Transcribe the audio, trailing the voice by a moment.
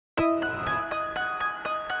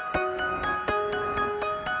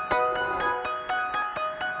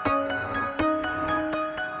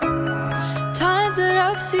times that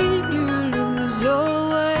I've seen you lose your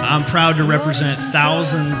way. I'm proud to represent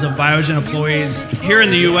thousands of Biogen employees here in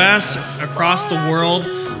the U.S., across the world,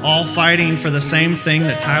 all fighting for the same thing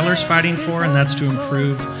that Tyler's fighting for, and that's to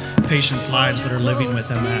improve patients' lives that are living with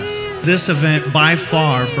MS. This event, by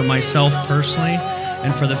far, for myself personally,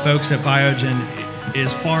 and for the folks at Biogen,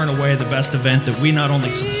 is far and away the best event that we not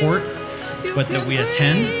only support, but that we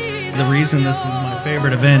attend. The reason this is my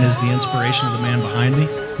favorite event is the inspiration of the man behind me,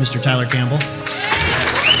 Mr. Tyler Campbell.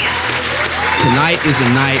 Tonight is a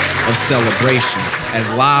night of celebration as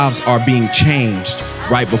lives are being changed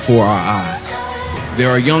right before our eyes. There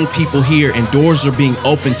are young people here and doors are being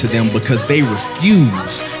opened to them because they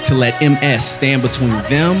refuse to let MS stand between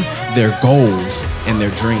them, their goals, and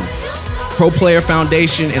their dreams. Pro Player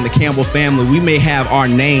Foundation and the Campbell family, we may have our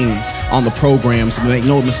names on the programs, but make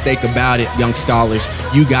no mistake about it, young scholars,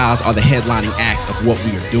 you guys are the headlining act of what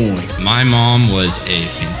we are doing. My mom was a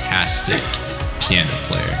fantastic piano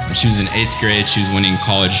player. When she was in 8th grade, she was winning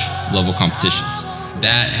college level competitions.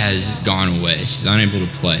 That has gone away. She's unable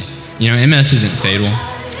to play. You know, MS isn't fatal,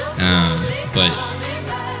 but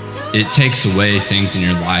it takes away things in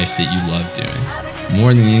your life that you love doing.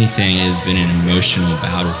 More than anything, it has been an emotional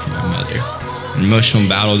battle for my mother. An emotional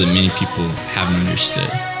battle that many people haven't understood.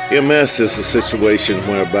 MS is a situation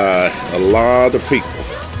whereby a lot of people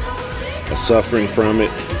are suffering from it,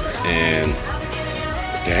 and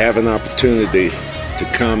to have an opportunity to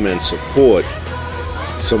come and support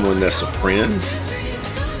someone that's a friend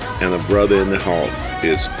and a brother in the heart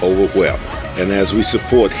is overwhelming. And as we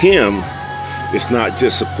support him, it's not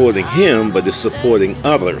just supporting him, but it's supporting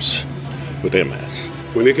others with MS.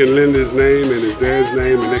 When they can lend his name and his dad's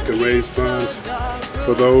name and they can raise funds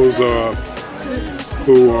for those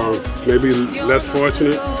who are maybe less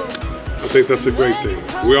fortunate, I think that's a great thing.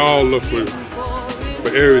 We all look for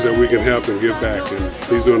areas that we can help and give back, and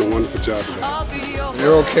he's doing a wonderful job of that.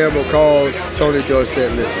 Earl Campbell calls, Tony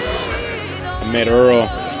Dorsett listens. I met Earl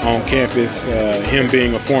on campus, him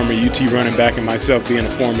being a former UT running back and myself being a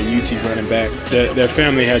former UT running back. Their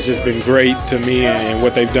family has just been great to me, and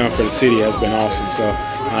what they've done for the city has been awesome. So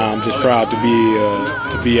I'm just proud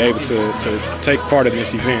to be able to take part in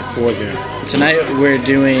this event for them. Tonight we're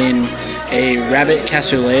doing a rabbit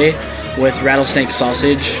cassoulet with rattlesnake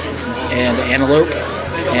sausage and antelope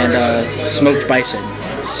and smoked bison.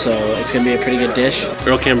 So it's going to be a pretty good dish.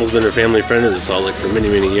 Earl Campbell's been a family friend of the Salt Lick for many,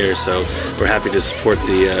 many years, so we're happy to support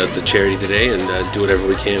the charity today and do whatever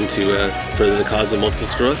we can to further the cause of multiple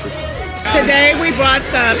sclerosis. Today we brought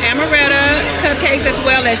some amaretto cupcakes as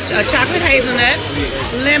well as chocolate hazelnut,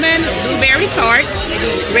 lemon blueberry tarts,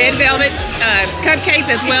 red velvet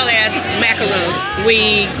cupcakes as well as macaroons.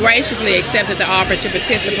 We graciously accepted the offer to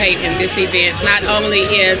participate in this event. Not only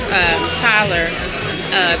is Tyler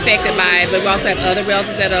affected by it, but we also have other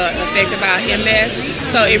relatives that are affected by MS,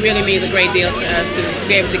 so it really means a great deal to us to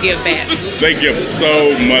be able to give back. They give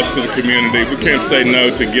so much to the community. We can't say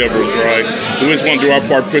no to givers, right? So we just want to do our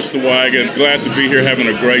part, push the wagon. Glad to be here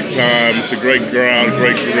having a great time. It's a great ground,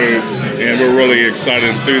 great group, and we're really excited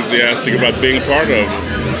and enthusiastic about being a part of it.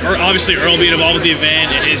 Obviously, Earl being involved with the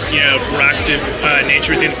event and his proactive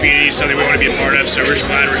nature within the community is something we want to be a part of, so we're just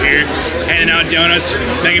glad we're here, handing out donuts,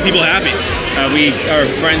 making people happy. We are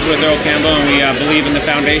friends with Earl Campbell, and we believe in the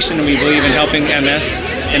foundation, and we believe in helping MS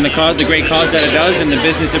and the great cause that it does and the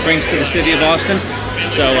business it brings to the city of Austin.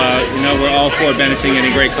 So, we're all for benefiting any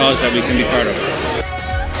great cause that we can be part of.